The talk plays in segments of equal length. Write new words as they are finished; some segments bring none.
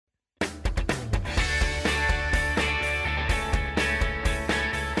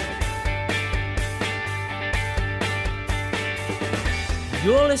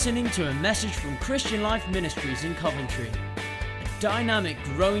You're listening to a message from Christian Life Ministries in Coventry, a dynamic,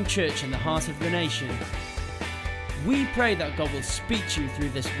 growing church in the heart of the nation. We pray that God will speak to you through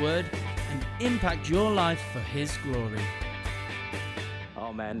this word and impact your life for His glory.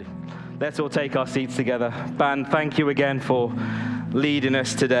 Amen. Let's all take our seats together. Band, thank you again for leading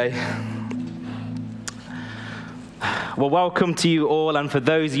us today. Well, welcome to you all, and for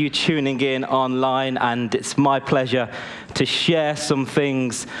those of you tuning in online, and it's my pleasure to share some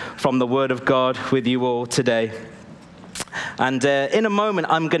things from the Word of God with you all today. And in a moment,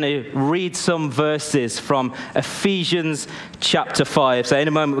 I'm going to read some verses from Ephesians chapter 5. So in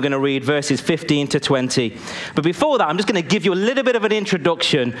a moment, we're going to read verses 15 to 20. But before that, I'm just going to give you a little bit of an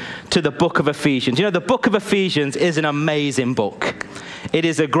introduction to the book of Ephesians. You know, the book of Ephesians is an amazing book. It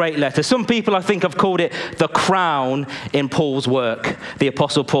is a great letter. Some people, I think, have called it the crown in Paul's work, the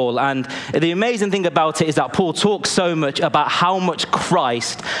Apostle Paul. And the amazing thing about it is that Paul talks so much about how much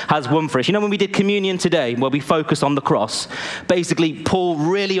Christ has won for us. You know, when we did communion today, where we focused on the cross, basically, Paul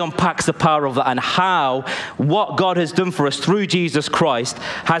really unpacks the power of that and how what God has done for us through Jesus Christ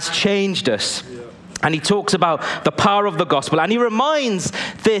has changed us. And he talks about the power of the gospel. And he reminds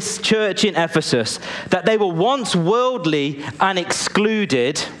this church in Ephesus that they were once worldly and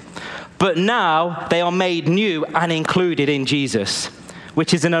excluded, but now they are made new and included in Jesus,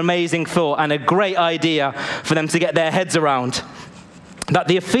 which is an amazing thought and a great idea for them to get their heads around. That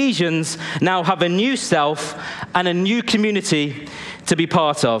the Ephesians now have a new self and a new community to be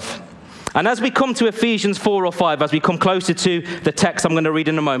part of. And as we come to Ephesians 4 or 5, as we come closer to the text I'm going to read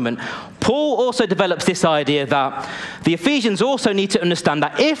in a moment, Paul also develops this idea that the Ephesians also need to understand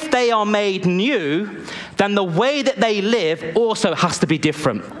that if they are made new, then the way that they live also has to be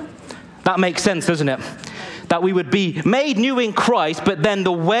different. That makes sense, doesn't it? That we would be made new in Christ, but then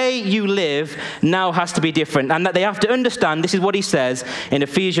the way you live now has to be different. And that they have to understand, this is what he says in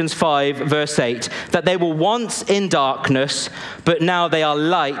Ephesians 5, verse 8, that they were once in darkness, but now they are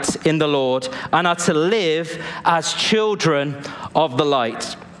light in the Lord, and are to live as children of the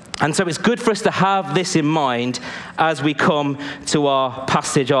light. And so it's good for us to have this in mind as we come to our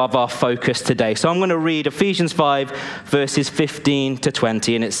passage of our focus today. So I'm going to read Ephesians 5, verses 15 to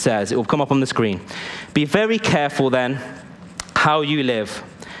 20, and it says, it will come up on the screen. Be very careful then how you live,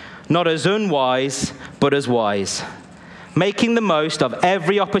 not as unwise, but as wise, making the most of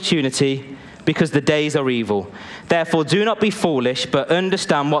every opportunity because the days are evil. Therefore, do not be foolish, but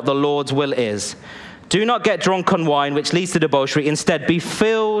understand what the Lord's will is. Do not get drunk on wine, which leads to debauchery. Instead, be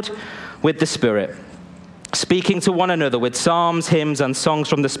filled with the Spirit, speaking to one another with psalms, hymns, and songs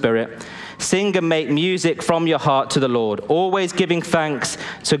from the Spirit. Sing and make music from your heart to the Lord, always giving thanks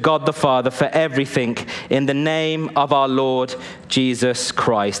to God the Father for everything in the name of our Lord Jesus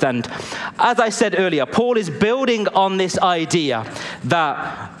Christ. And as I said earlier, Paul is building on this idea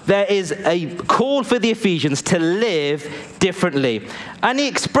that there is a call for the Ephesians to live differently. And he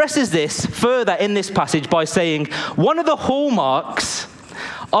expresses this further in this passage by saying, one of the hallmarks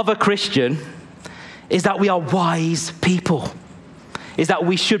of a Christian is that we are wise people. Is that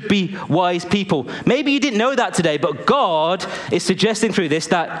we should be wise people. Maybe you didn't know that today, but God is suggesting through this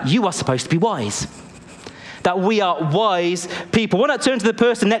that you are supposed to be wise. That we are wise people. Why not turn to the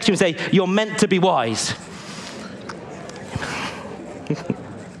person next to you and say, you're meant to be wise?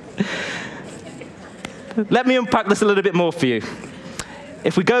 Let me unpack this a little bit more for you.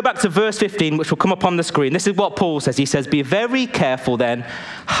 If we go back to verse 15, which will come up on the screen, this is what Paul says. He says, be very careful then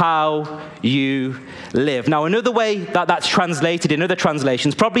how you live. Now, another way that that's translated in other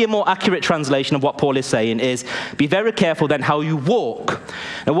translations, probably a more accurate translation of what Paul is saying is, be very careful then how you walk.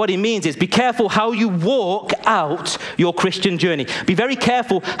 And what he means is, be careful how you walk out your Christian journey. Be very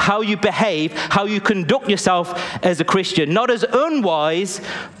careful how you behave, how you conduct yourself as a Christian. Not as unwise,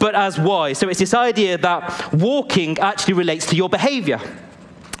 but as wise. So it's this idea that walking actually relates to your behavior.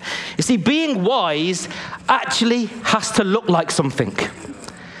 You see, being wise actually has to look like something.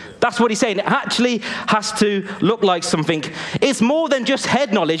 That's what he's saying. It actually has to look like something. It's more than just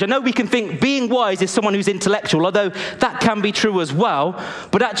head knowledge. I know we can think being wise is someone who's intellectual, although that can be true as well.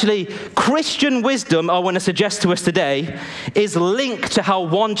 But actually, Christian wisdom, I want to suggest to us today, is linked to how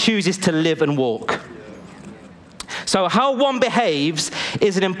one chooses to live and walk. So how one behaves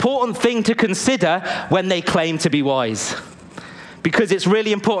is an important thing to consider when they claim to be wise. Because it's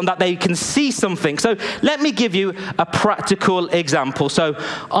really important that they can see something. So let me give you a practical example. So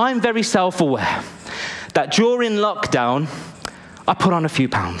I'm very self-aware that during lockdown, I put on a few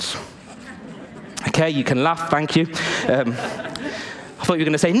pounds. Okay, you can laugh, thank you. I thought you were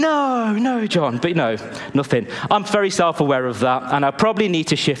going to say, no, John, but no, nothing. I'm very self-aware of that, and I probably need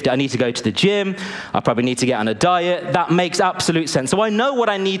to shift it. I need to go to the gym. I probably need to get on a diet. That makes absolute sense. So I know what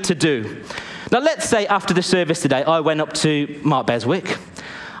I need to do. Now, let's say after the service today, I went up to Mark Beswick,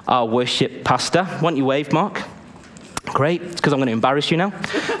 our worship pastor. Why don't you wave, Mark? Great, it's because I'm going to embarrass you now.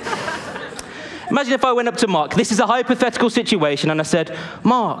 Imagine if I went up to Mark. This is a hypothetical situation, and I said,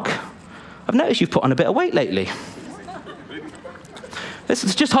 Mark, I've noticed you've put on a bit of weight lately. This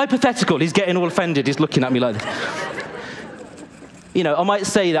is just hypothetical. He's getting all offended. He's looking at me like this. You know, I might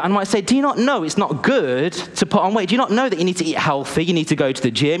say that. I might say, do you not know it's not good to put on weight? Do you not know that you need to eat healthy? You need to go to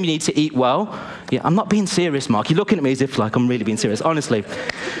the gym. You need to eat well. Yeah, I'm not being serious, Mark. You're looking at me as if like I'm really being serious, honestly.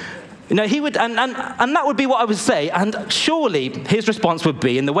 You know, he would, and that would be what I would say. And surely his response would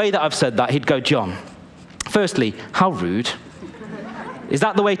be, in the way that I've said that, he'd go, John, firstly, how rude. Is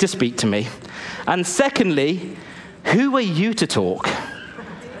that the way to speak to me? And secondly, who are you to talk?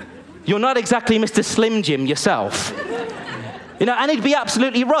 You're not exactly Mr. Slim Jim yourself. You know, and he'd be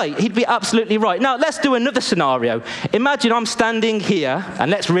absolutely right. He'd be absolutely right. Now, let's do another scenario. Imagine I'm standing here, and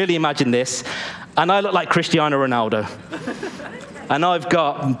let's really imagine this, and I look like Cristiano Ronaldo. And I've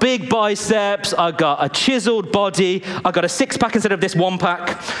got big biceps, I've got a chiseled body, I've got a six-pack instead of this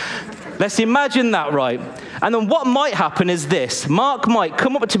one-pack. Let's imagine that, right? And then what might happen is this. Mark might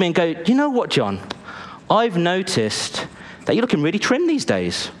come up to me and go, you know what, John? I've noticed that you're looking really trim these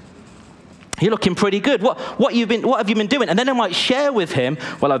days. You're looking pretty good. What have you been doing? And then I might share with him,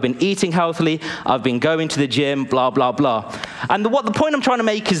 well, I've been eating healthily, I've been going to the gym, blah, blah, blah. And the point I'm trying to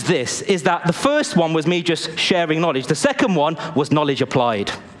make is this, is that the first one was me just sharing knowledge. The second one was knowledge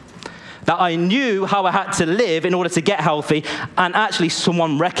applied. That I knew how I had to live in order to get healthy, and actually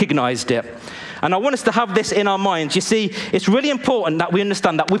someone recognized it. And I want us to have this in our minds. You see, it's really important that we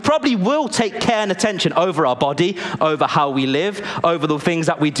understand that we probably will take care and attention over our body, over how we live, over the things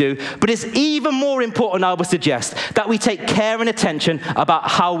that we do. But it's even more important, I would suggest, that we take care and attention about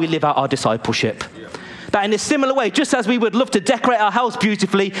how we live out our discipleship. That in a similar way, just as we would love to decorate our house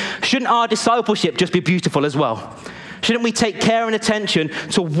beautifully, shouldn't our discipleship just be beautiful as well? Shouldn't we take care and attention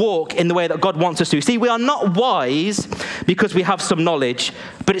to walk in the way that God wants us to? See, we are not wise because we have some knowledge,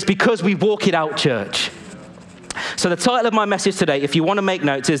 but it's because we walk it out, church. So the title of my message today, if you want to make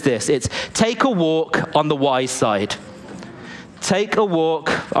notes, is this. It's Take a Walk on the Wise Side. Take a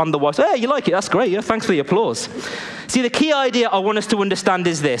walk on the wise side. Hey, you like it? That's great. Yeah, thanks for the applause. See, the key idea I want us to understand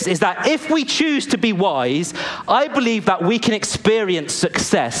is this, is that if we choose to be wise, I believe that we can experience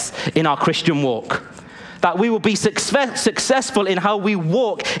success in our Christian walk. That we will be successful in how we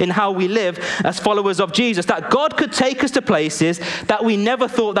walk, in how we live as followers of Jesus. That God could take us to places that we never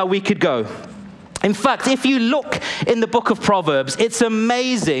thought that we could go. In fact, if you look in the book of Proverbs, it's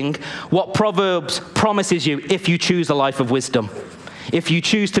amazing what Proverbs promises you if you choose a life of wisdom. If you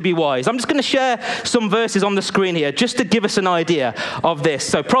choose to be wise. I'm just going to share some verses on the screen here just to give us an idea of this.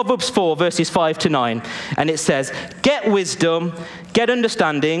 So Proverbs 4, verses 5 to 9. And it says, get wisdom, get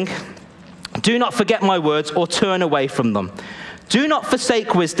understanding. Do not forget my words or turn away from them. Do not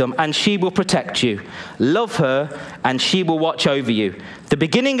forsake wisdom, and she will protect you. Love her, and she will watch over you. The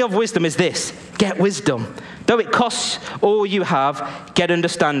beginning of wisdom is this: get wisdom. Though it costs all you have, get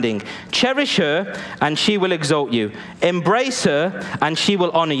understanding. Cherish her, and she will exalt you. Embrace her, and she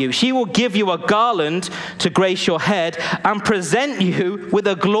will honor you. She will give you a garland to grace your head and present you with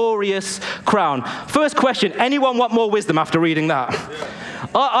a glorious crown. First question, anyone want more wisdom after reading that?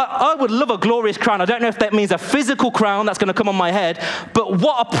 I would love a glorious crown. I don't know if that means a physical crown that's going to come on my head, but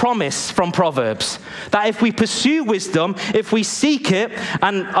what a promise from Proverbs. That if we pursue wisdom, if we seek it,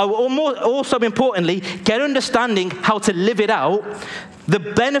 and also importantly, get understanding how to live it out, the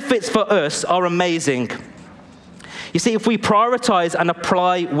benefits for us are amazing. You see, if we prioritize and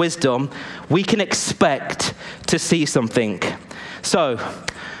apply wisdom, we can expect to see something. So,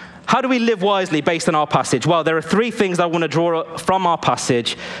 how do we live wisely based on our passage? Well, there are three things I want to draw from our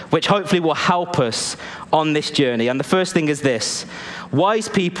passage, which hopefully will help us on this journey. And the first thing is this: wise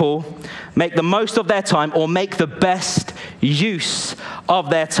people make the most of their time, or make the best use of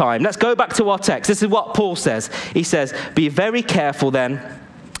their time. Let's go back to our text. This is what Paul says. He says, be very careful then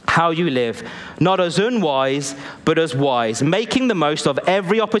how you live, not as unwise, but as wise, making the most of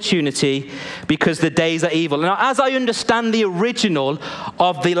every opportunity because the days are evil. Now, as I understand the original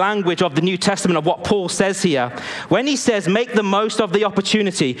of the language of the New Testament of what Paul says here, when he says make the most of the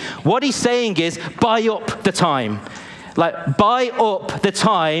opportunity, what he's saying is buy up the time. Like, buy up the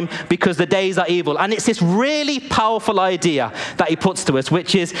time because the days are evil. And it's this really powerful idea that he puts to us,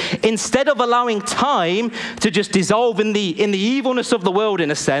 which is instead of allowing time to just dissolve in the evilness of the world,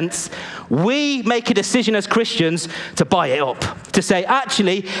 in a sense, we make a decision as Christians to buy it up. To say,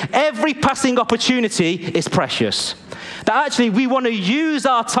 actually, every passing opportunity is precious. That actually we want to use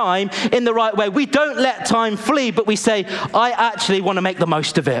our time in the right way. We don't let time flee, but we say, I actually want to make the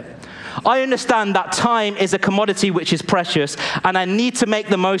most of it. I understand that time is a commodity which is precious, and I need to make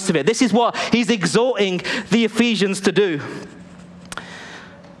the most of it. This is what he's exhorting the Ephesians to do.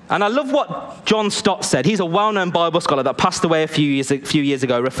 And I love what John Stott said. He's a well-known Bible scholar that passed away a few years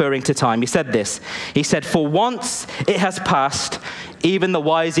ago, referring to time. He said this. He said, "For once it has passed, even the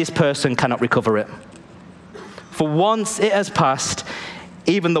wisest person cannot recover it." For once it has passed,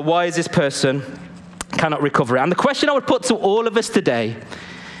 even the wisest person cannot recover it. And the question I would put to all of us today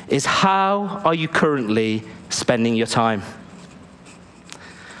is, how are you currently spending your time?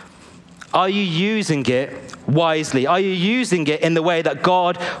 Are you using it wisely? Are you using it in the way that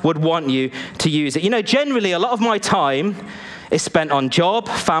God would want you to use it? You know, generally, a lot of my time is spent on job,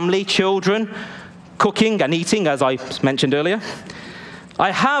 family, children, cooking and eating, as I mentioned earlier.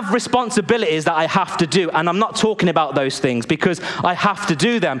 I have responsibilities that I have to do, and I'm not talking about those things because I have to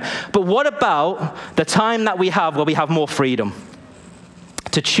do them. But what about the time that we have where we have more freedom?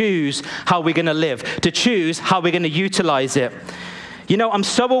 To choose how we're going to live, to choose how we're going to utilize it. You know, I'm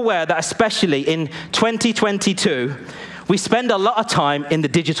so aware that especially in 2022, we spend a lot of time in the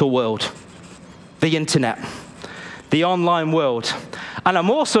digital world, the internet, the online world. And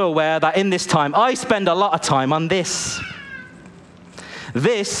I'm also aware that in this time, I spend a lot of time on this.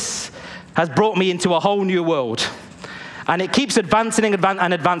 This has brought me into a whole new world. And it keeps advancing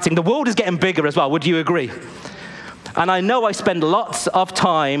and advancing. The world is getting bigger as well, would you agree? And I know I spend lots of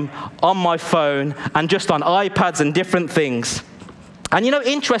time on my phone and just on iPads and different things. And you know,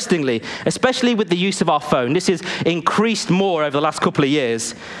 interestingly, especially with the use of our phone, this has increased more over the last couple of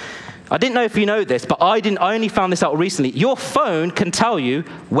years. I didn't know if you know this, but I only found this out recently. Your phone can tell you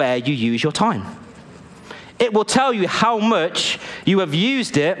where you use your time. It will tell you how much you have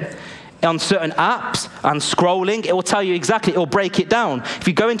used it on certain apps and scrolling. It will tell you exactly, it will break it down. If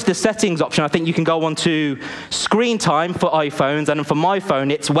you go into the settings option, I think you can go on to screen time for iPhones, and for my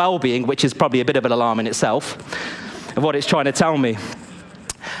phone, it's well-being, which is probably a bit of an alarm in itself of what it's trying to tell me.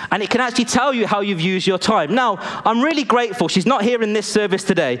 And it can actually tell you how you've used your time. Now, I'm really grateful. She's not here in this service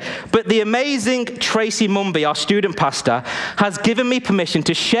today, but the amazing Tracy Mumby, our student pastor, has given me permission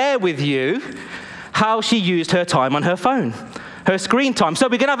to share with you how she used her time on her phone. Her screen time. So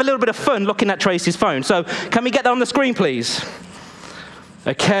we're going to have a little bit of fun looking at Tracy's phone. So can we get that on the screen, please?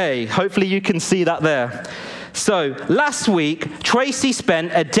 Okay, hopefully you can see that there. So last week, Tracy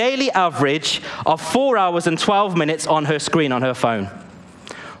spent a daily average of 4 hours and 12 minutes on her screen on her phone.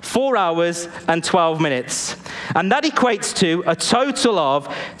 4 hours and 12 minutes. And that equates to a total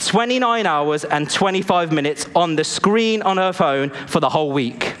of 29 hours and 25 minutes on the screen on her phone for the whole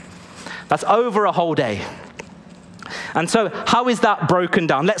week. That's over a whole day. And so how is that broken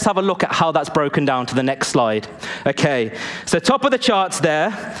down? Let's have a look at how that's broken down to the next slide. Okay, so top of the charts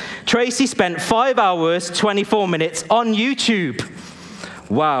there, Tracy spent 5 hours, 24 minutes on YouTube.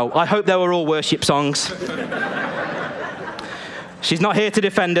 Wow, I hope they were all worship songs. She's not here to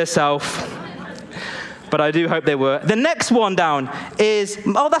defend herself, but I do hope they were. The next one down is,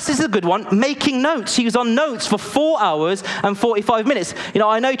 this is a good one, making notes. She was on notes for 4 hours and 45 minutes. You know,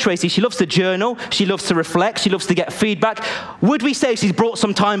 I know Tracy, she loves to journal, she loves to reflect, she loves to get feedback. Would we say she's brought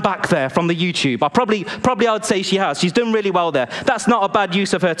some time back there from the YouTube? Probably I would say she has. She's done really well there. That's not a bad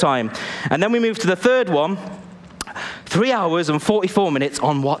use of her time. And then we move to the third one, 3 hours and 44 minutes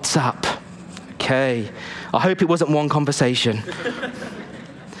on WhatsApp. Okay, I hope it wasn't one conversation.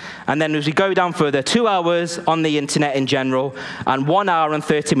 And then as we go down further, 2 hours on the internet in general, and 1 hour and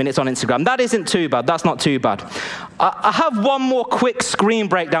 30 minutes on Instagram. That isn't too bad. That's not too bad. I have one more quick screen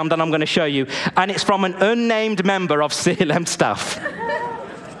breakdown that I'm going to show you, and it's from an unnamed member of CLM staff.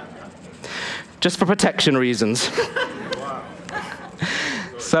 Just for protection reasons.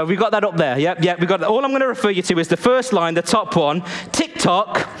 So we got that up there. Yep, we got that. All I'm going to refer you to is the first line, the top one,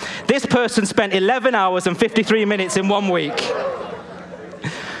 TikTok. This person spent 11 hours and 53 minutes in 1 week.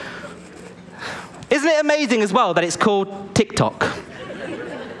 Isn't it amazing as well that it's called TikTok?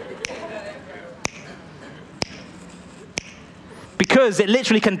 Because it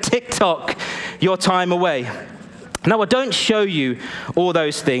literally can TikTok your time away. Now, I don't show you all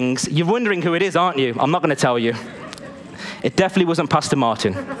those things. You're wondering who it is, aren't you? I'm not going to tell you. It definitely wasn't Pastor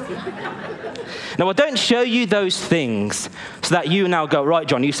Martin. Now, I don't show you those things so that you now go, right,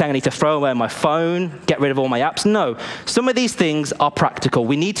 John, you're saying I need to throw away my phone, get rid of all my apps. No, some of these things are practical.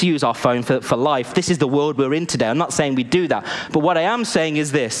 We need to use our phone for life. This is the world we're in today. I'm not saying we do that. But what I am saying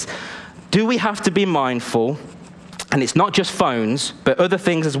is this. Do we have to be mindful, and it's not just phones, but other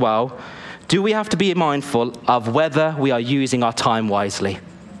things as well, do we have to be mindful of whether we are using our time wisely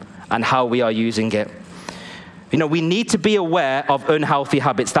and how we are using it? You know, we need to be aware of unhealthy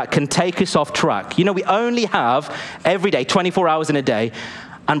habits that can take us off track. You know, we only have every day, 24 hours in a day,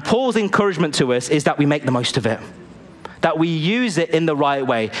 and Paul's encouragement to us is that we make the most of it, that we use it in the right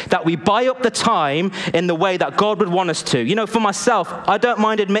way, that we buy up the time in the way that God would want us to. You know, for myself, I don't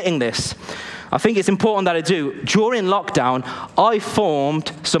mind admitting this. I think it's important that I do. During lockdown, I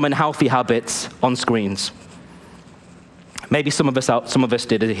formed some unhealthy habits on screens. Maybe some of us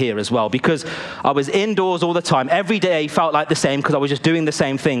did it here as well, because I was indoors all the time. Every day felt like the same because I was just doing the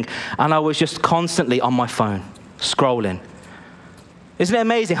same thing. And I was just constantly on my phone, scrolling. Isn't it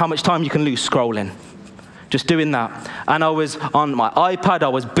amazing how much time you can lose scrolling? Just doing that. And I was on my iPad, I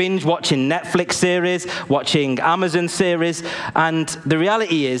was binge watching Netflix series, watching Amazon series, and the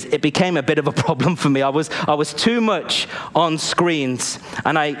reality is it became a bit of a problem for me. I was too much on screens,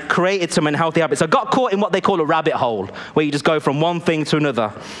 and I created some unhealthy habits. I got caught in what they call a rabbit hole, where you just go from one thing to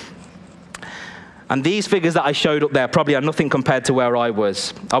another. And these figures that I showed up there probably are nothing compared to where I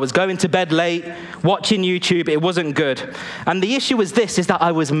was. I was going to bed late, watching YouTube, it wasn't good. And the issue was this, is that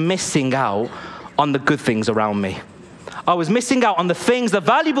I was missing out on the good things around me. I was missing out on the things, the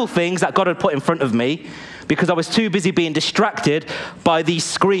valuable things that God had put in front of me because I was too busy being distracted by these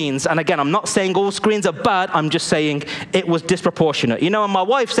screens. And again, I'm not saying all screens are bad, I'm just saying it was disproportionate. You know, and my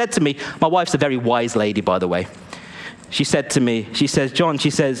wife said to me, my wife's a very wise lady, by the way. She said to me, she says, John,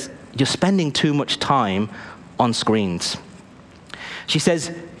 she says, you're spending too much time on screens. She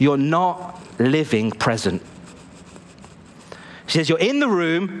says, you're not living present. She says, you're in the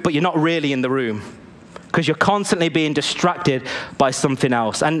room, but you're not really in the room because you're constantly being distracted by something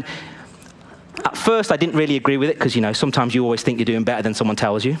else. And at first, I didn't really agree with it because, you know, sometimes you always think you're doing better than someone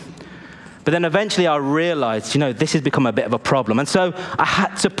tells you. But then eventually I realized, you know, this has become a bit of a problem. And so I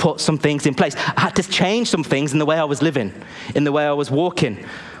had to put some things in place. I had to change some things in the way I was living, in the way I was walking.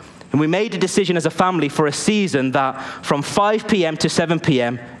 And we made a decision as a family for a season that from 5 p.m. to 7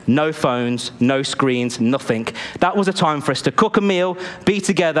 p.m., no phones, no screens, nothing. That was a time for us to cook a meal, be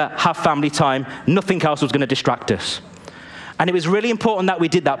together, have family time. Nothing else was going to distract us. And it was really important that we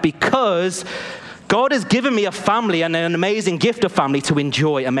did that because God has given me a family and an amazing gift of family to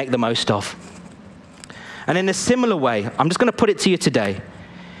enjoy and make the most of. And in a similar way, I'm just going to put it to you today.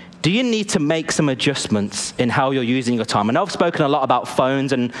 Do you need to make some adjustments in how you're using your time? I know I've spoken a lot about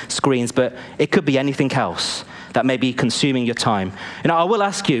phones and screens, but it could be anything else that may be consuming your time. You know, I will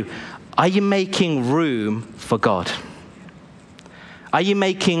ask you, are you making room for God? Are you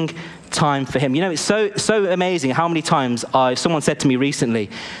making time for him? You know, it's so amazing how many times someone said to me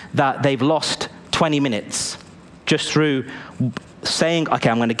recently that they've lost 20 minutes just through saying, okay,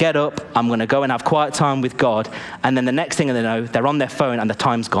 I'm going to get up, I'm going to go and have quiet time with God, and then the next thing they know, they're on their phone and the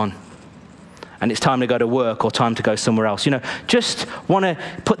time's gone. And it's time to go to work or time to go somewhere else. You know, just want to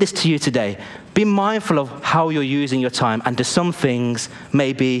put this to you today. Be mindful of how you're using your time, and do some things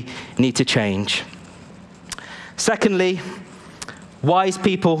maybe need to change. Secondly, wise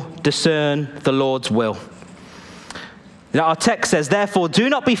people discern the Lord's will. Now, our text says, therefore, do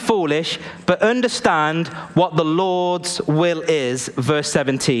not be foolish, but understand what the Lord's will is, verse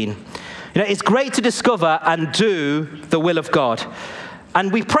 17. You know, it's great to discover and do the will of God.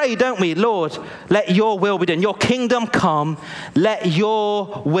 And we pray, don't we? Lord, let your will be done. Your kingdom come. Let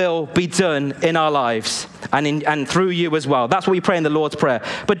your will be done in our lives and through you as well. That's what we pray in the Lord's Prayer.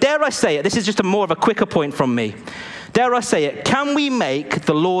 But dare I say it, this is just more of a quicker point from me. Dare I say it, can we make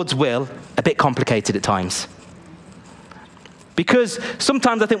the Lord's will a bit complicated at times? Because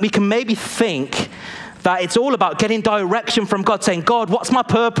sometimes I think we can maybe think that it's all about getting direction from God, saying, God, what's my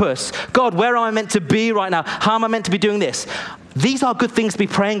purpose? God, where am I meant to be right now? How am I meant to be doing this? These are good things to be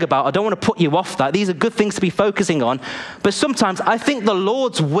praying about. I don't want to put you off that. These are good things to be focusing on. But sometimes I think the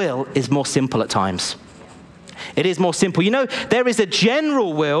Lord's will is more simple at times. It is more simple. You know, there is a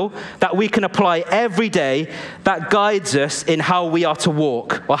general will that we can apply every day that guides us in how we are to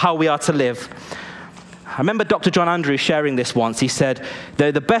walk or how we are to live. I remember Dr. John Andrews sharing this once. He said,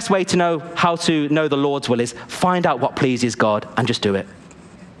 the best way to know how to know the Lord's will is find out what pleases God and just do it.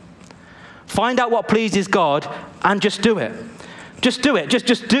 Find out what pleases God and just do it. Just do it.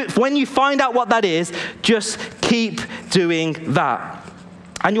 Just do it. When you find out what that is, just keep doing that.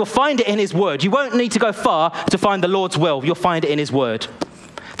 And you'll find it in his word. You won't need to go far to find the Lord's will. You'll find it in his word.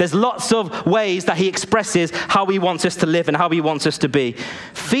 There's lots of ways that he expresses how he wants us to live and how he wants us to be.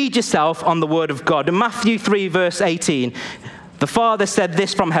 Feed yourself on the word of God. In Matthew 3, verse 18, the Father said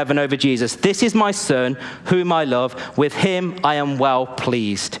this from heaven over Jesus: "This is my Son, whom I love. With him I am well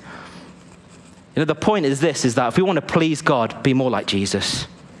pleased." The point is this, is that if we want to please God, be more like Jesus.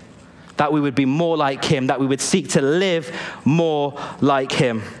 That we would be more like him, that we would seek to live more like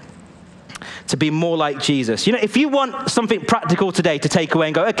him. To be more like Jesus. If you want something practical today to take away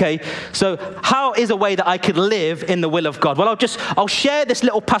and go, okay, so how is a way that I could live in the will of God? Well, I'll share this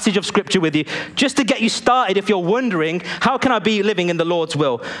little passage of scripture with you just to get you started if you're wondering, how can I be living in the Lord's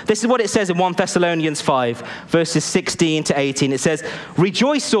will? This is what it says in 1 Thessalonians 5, verses 16 to 18. It says,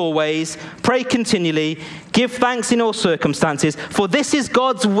 "Rejoice always, pray continually, give thanks in all circumstances, for this is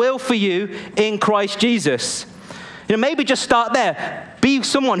God's will for you in Christ Jesus." Maybe just start there. Be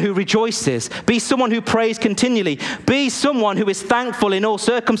someone who rejoices. Be someone who prays continually. Be someone who is thankful in all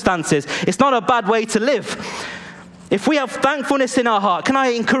circumstances. It's not a bad way to live. If we have thankfulness in our heart, can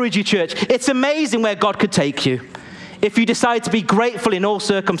I encourage you, church? It's amazing where God could take you. If you decide to be grateful in all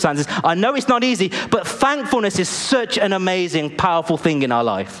circumstances. I know it's not easy, but thankfulness is such an amazing, powerful thing in our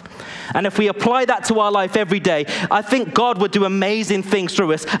life. And if we apply that to our life every day, I think God would do amazing things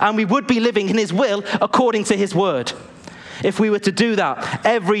through us, and we would be living in his will according to his word. If we were to do that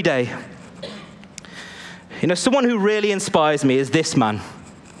every day. Someone who really inspires me is this man.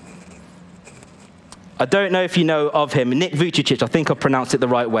 I don't know if you know of him, Nick Vujicic. I think I pronounced it the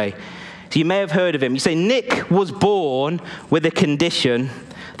right way. So you may have heard of him. You say Nick was born with a condition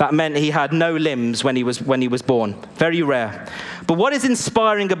that meant he had no limbs when he was born. Very rare. But what is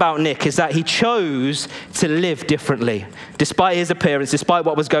inspiring about Nick is that he chose to live differently, despite his appearance, despite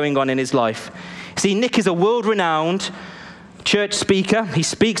what was going on in his life. See, Nick is a world-renowned church speaker. He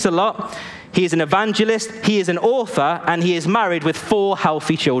speaks a lot. He is an evangelist. He is an author, and he is married with 4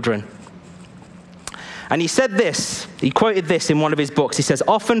 healthy children. And he said this, he quoted this in one of his books. He says,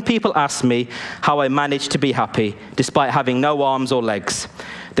 "Often people ask me how I manage to be happy despite having no arms or legs.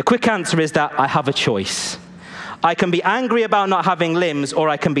 The quick answer is that I have a choice. I can be angry about not having limbs, or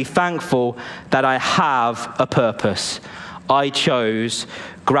I can be thankful that I have a purpose. I chose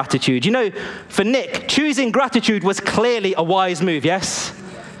gratitude." For Nick, choosing gratitude was clearly a wise move, yes?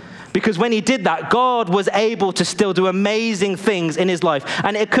 Because when he did that, God was able to still do amazing things in his life.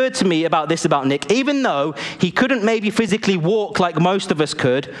 And it occurred to me about Nick. Even though he couldn't maybe physically walk like most of us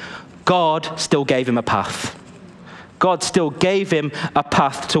could, God still gave him a path. God still gave him a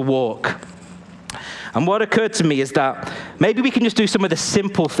path to walk. And what occurred to me is that maybe we can just do some of the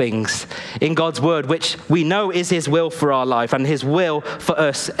simple things in God's word, which we know is his will for our life and his will for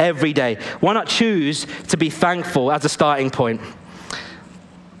us every day. Why not choose to be thankful as a starting point?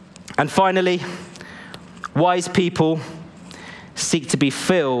 And finally, wise people seek to be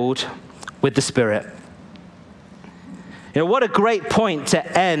filled with the Spirit. What a great point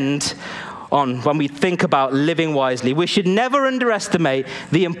to end on when we think about living wisely. We should never underestimate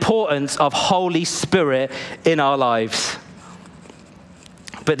the importance of Holy Spirit in our lives.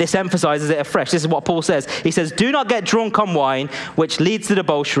 But this emphasizes it afresh. This is what Paul says. He says, "Do not get drunk on wine, which leads to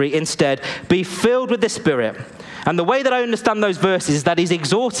debauchery. Instead, be filled with the Spirit." And the way that I understand those verses is that he's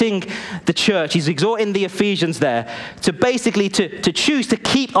exhorting the church, he's exhorting the Ephesians there to basically to choose to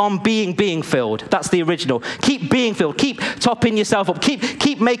keep on being filled. That's the original. Keep being filled. Keep topping yourself up.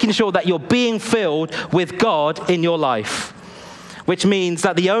 Keep making sure that you're being filled with God in your life. Which means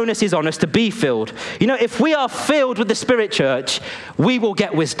that the onus is on us to be filled. If we are filled with the Spirit, church, we will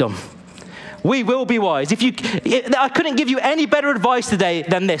get wisdom. We will be wise. I couldn't give you any better advice today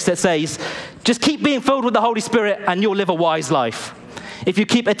than this that says, just keep being filled with the Holy Spirit and you'll live a wise life. If you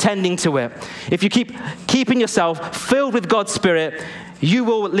keep attending to it. If you keep keeping yourself filled with God's Spirit, you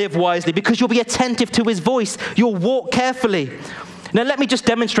will live wisely because you'll be attentive to his voice. You'll walk carefully. Now let me just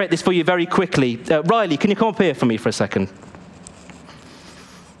demonstrate this for you very quickly. Riley, can you come up here for me for a second?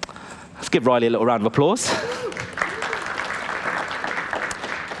 Let's give Riley a little round of applause.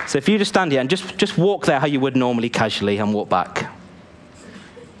 So if you just stand here and just walk there how you would normally, casually, and walk back.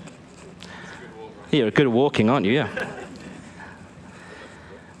 You're good at walking, aren't you? Yeah.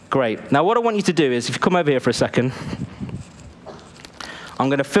 Great. Now what I want you to do is, if you come over here for a second, I'm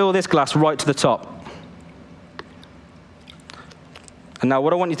going to fill this glass right to the top. And now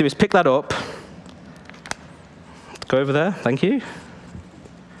what I want you to do is pick that up. Go over there. Thank you.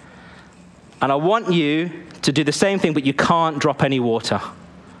 And I want you to do the same thing, but you can't drop any water.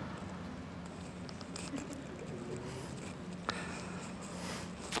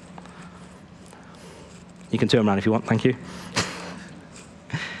 You can turn around if you want, thank you.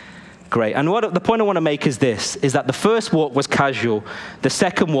 Great. And the point I want to make is this, is that the first walk was casual. The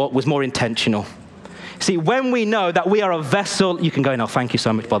second walk was more intentional. See, when we know that we are a vessel, you can go now. Thank you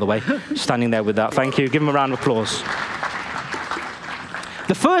so much, by the way, standing there with that. Thank you. Give him a round of applause.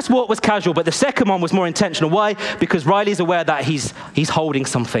 The first walk was casual, but the second one was more intentional. Why? Because Riley's aware that he's holding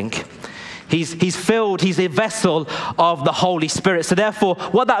something. He's filled, he's a vessel of the Holy Spirit. So therefore,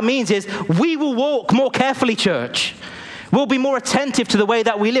 what that means is we will walk more carefully, church. We'll be more attentive to the way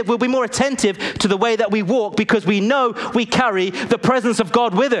that we live. We'll be more attentive to the way that we walk because we know we carry the presence of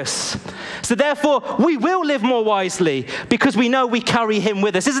God with us. So therefore, we will live more wisely because we know we carry him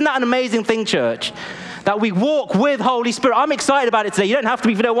with us. Isn't that an amazing thing, church? That we walk with Holy Spirit. I'm excited about it today. You don't have to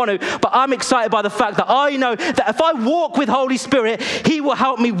be if you don't want to, but I'm excited by the fact that I know that if I walk with Holy Spirit, he will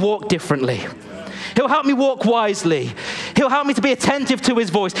help me walk differently. He'll help me walk wisely. He'll help me to be attentive to his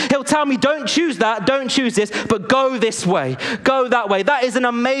voice. He'll tell me, don't choose that, don't choose this, but go this way, go that way. That is an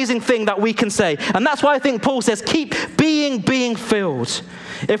amazing thing that we can say. And that's why I think Paul says, keep being filled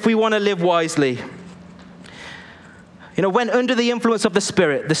if we want to live wisely. You know, when under the influence of the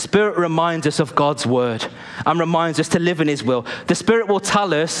Spirit reminds us of God's word and reminds us to live in his will. The Spirit will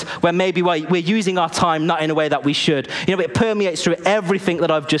tell us when maybe we're using our time not in a way that we should. You know, it permeates through everything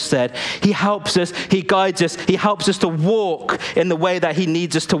that I've just said. He helps us, he guides us, he helps us to walk in the way that he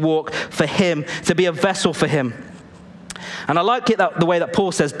needs us to walk for him, to be a vessel for him. And I like it the way that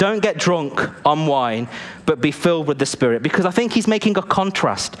Paul says, don't get drunk on wine, but be filled with the Spirit. Because I think he's making a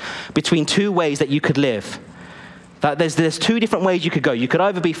contrast between two ways that you could live. That there's two different ways you could go. You could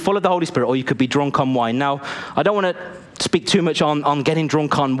either be full of the Holy Spirit or you could be drunk on wine. Now, I don't want to speak too much on getting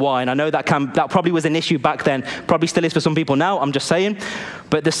drunk on wine. I know that probably was an issue back then, probably still is for some people now, I'm just saying.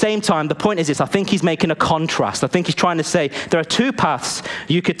 But at the same time, the point is this, I think he's making a contrast. I think he's trying to say there are two paths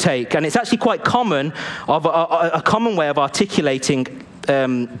you could take. And it's actually quite common, a common way of articulating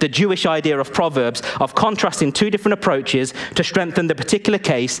the Jewish idea of Proverbs, of contrasting two different approaches to strengthen the particular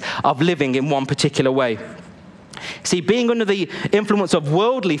case of living in one particular way. See, being under the influence of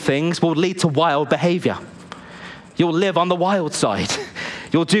worldly things will lead to wild behavior. You'll live on the wild side.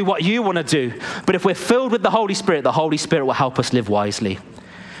 You'll do what you want to do. But if we're filled with the Holy Spirit will help us live wisely.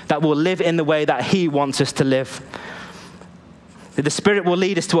 That we'll live in the way that he wants us to live. The Spirit will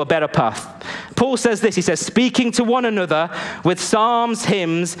lead us to a better path. Paul says this, he says, speaking to one another with psalms,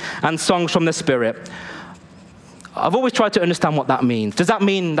 hymns, and songs from the Spirit. I've always tried to understand what that means. Does that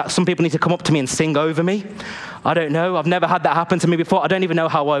mean that some people need to come up to me and sing over me? I don't know. I've never had that happen to me before. I don't even know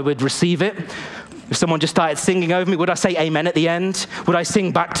how I would receive it. If someone just started singing over me, would I say amen at the end? Would I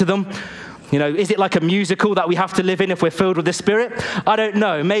sing back to them? You know, is it like a musical that we have to live in if we're filled with the Spirit? I don't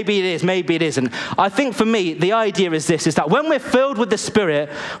know. Maybe it is, maybe it isn't. I think for me, the idea is this, is that when we're filled with the Spirit,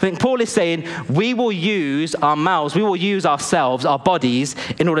 I think Paul is saying we will use our mouths, we will use ourselves, our bodies,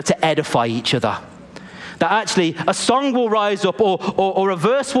 in order to edify each other. That actually a song will rise up or a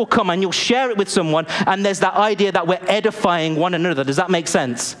verse will come and you'll share it with someone and there's that idea that we're edifying one another. Does that make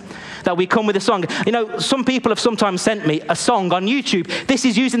sense? That we come with a song. You know, some people have sometimes sent me a song on YouTube. This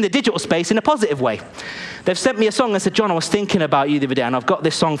is using the digital space in a positive way. They've sent me a song and said, John, I was thinking about you the other day and I've got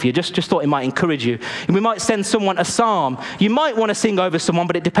this song for you. Just thought it might encourage you. And we might send someone a psalm. You might want to sing over someone,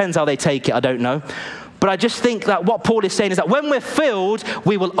 but it depends how they take it. I don't know. But I just think that what Paul is saying is that when we're filled,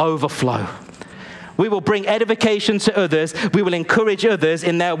 we will overflow. We will bring edification to others. We will encourage others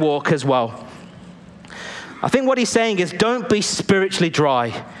in their walk as well. I think what he's saying is don't be spiritually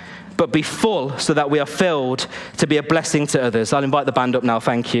dry, but be full so that we are filled to be a blessing to others. I'll invite the band up now.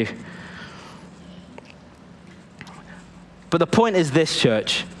 Thank you. But the point is this,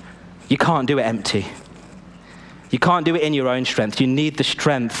 church. You can't do it empty. You can't do it in your own strength. You need the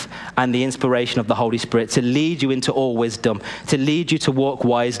strength and the inspiration of the Holy Spirit to lead you into all wisdom, to lead you to walk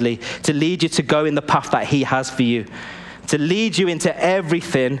wisely, to lead you to go in the path that he has for you, to lead you into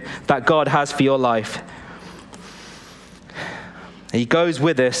everything that God has for your life. He goes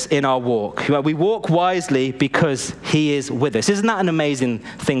with us in our walk. We walk wisely because he is with us. Isn't that an amazing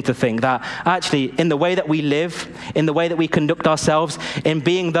thing to think? That actually in the way that we live, in the way that we conduct ourselves, in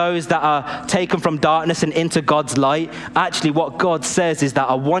being those that are taken from darkness and into God's light, actually what God says is that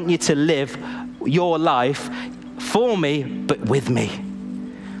I want you to live your life for me, but with me.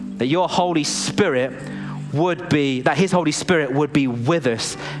 That your Holy Spirit that his Holy Spirit would be with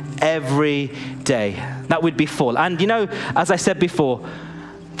us every day. That would be full. And you know, as I said before,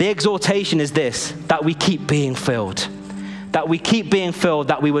 the exhortation is this, that we keep being filled. That we keep being filled,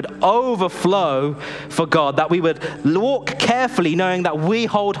 that we would overflow for God, that we would walk carefully knowing that we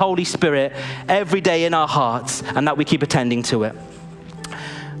hold Holy Spirit every day in our hearts and that we keep attending to it.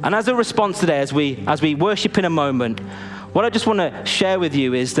 And as a response today, as we worship in a moment, what I just want to share with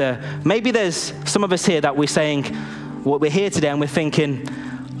you is that maybe there's some of us here that we're saying, we're here today and we're thinking,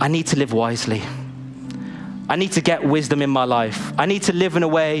 I need to live wisely. I need to get wisdom in my life. I need to live in a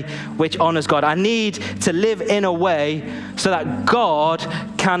way which honors God. I need to live in a way so that God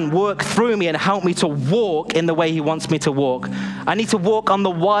can work through me and help me to walk in the way he wants me to walk. I need to walk on the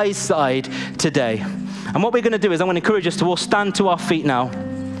wise side today. And what we're going to do is I'm going to encourage us to all stand to our feet now.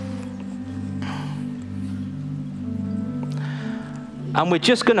 And we're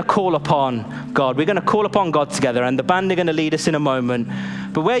just going to call upon God. We're going to call upon God together, and the band are going to lead us in a moment.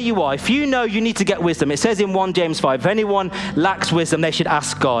 But where you are, if you know you need to get wisdom, it says in 1 James 5, if anyone lacks wisdom, they should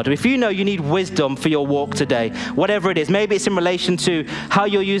ask God. If you know you need wisdom for your walk today, whatever it is, maybe it's in relation to how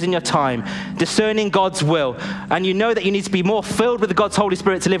you're using your time, discerning God's will, and you know that you need to be more filled with God's Holy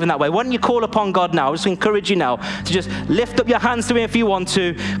Spirit to live in that way, why don't you call upon God now? I just encourage you now to just lift up your hands to him if you want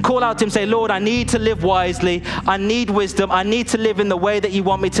to. Call out to him, say, Lord, I need to live wisely. I need wisdom. I need to live in the way that you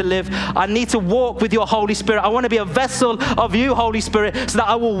want me to live. I need to walk with your Holy Spirit. I want to be a vessel of you, Holy Spirit, so that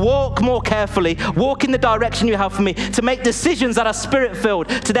I will walk more carefully, walk in the direction you have for me, to make decisions that are Spirit-filled,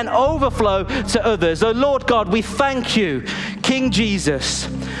 to then overflow to others. Oh, Lord God, we thank you, King Jesus.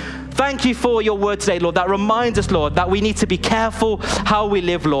 Thank you for your word today, Lord, that reminds us, Lord, that we need to be careful how we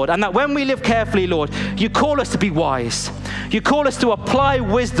live, Lord, and that when we live carefully, Lord, you call us to be wise. You call us to apply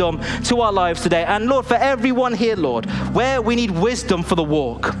wisdom to our lives today. And Lord, for everyone here, Lord, where we need wisdom for the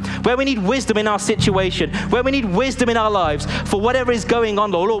walk, where we need wisdom in our situation, where we need wisdom in our lives for whatever is going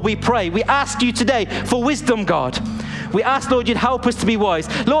on, Lord, we pray. We ask you today for wisdom, God. We ask, Lord, you'd help us to be wise.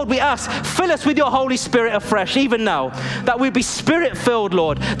 Lord, we ask, fill us with your Holy Spirit afresh, even now, that we'd be Spirit-filled,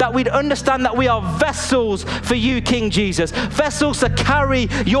 Lord, that we'd understand that we are vessels for you, King Jesus, vessels to carry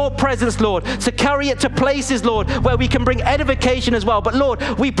your presence, Lord, to carry it to places, Lord, where we can bring edification as well. But Lord,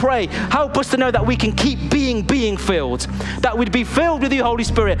 we pray, help us to know that we can keep being filled, that we'd be filled with you, Holy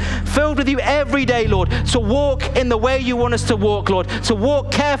Spirit, filled with you every day, Lord, to walk in the way you want us to walk, Lord, to walk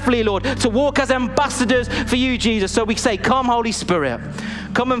carefully, Lord, to walk as ambassadors for you, Jesus. So we say, come, Holy Spirit,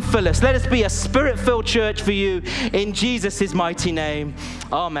 come and fill us. Let us be a Spirit-filled church for you in Jesus' mighty name.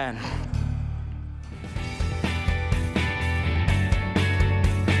 Amen.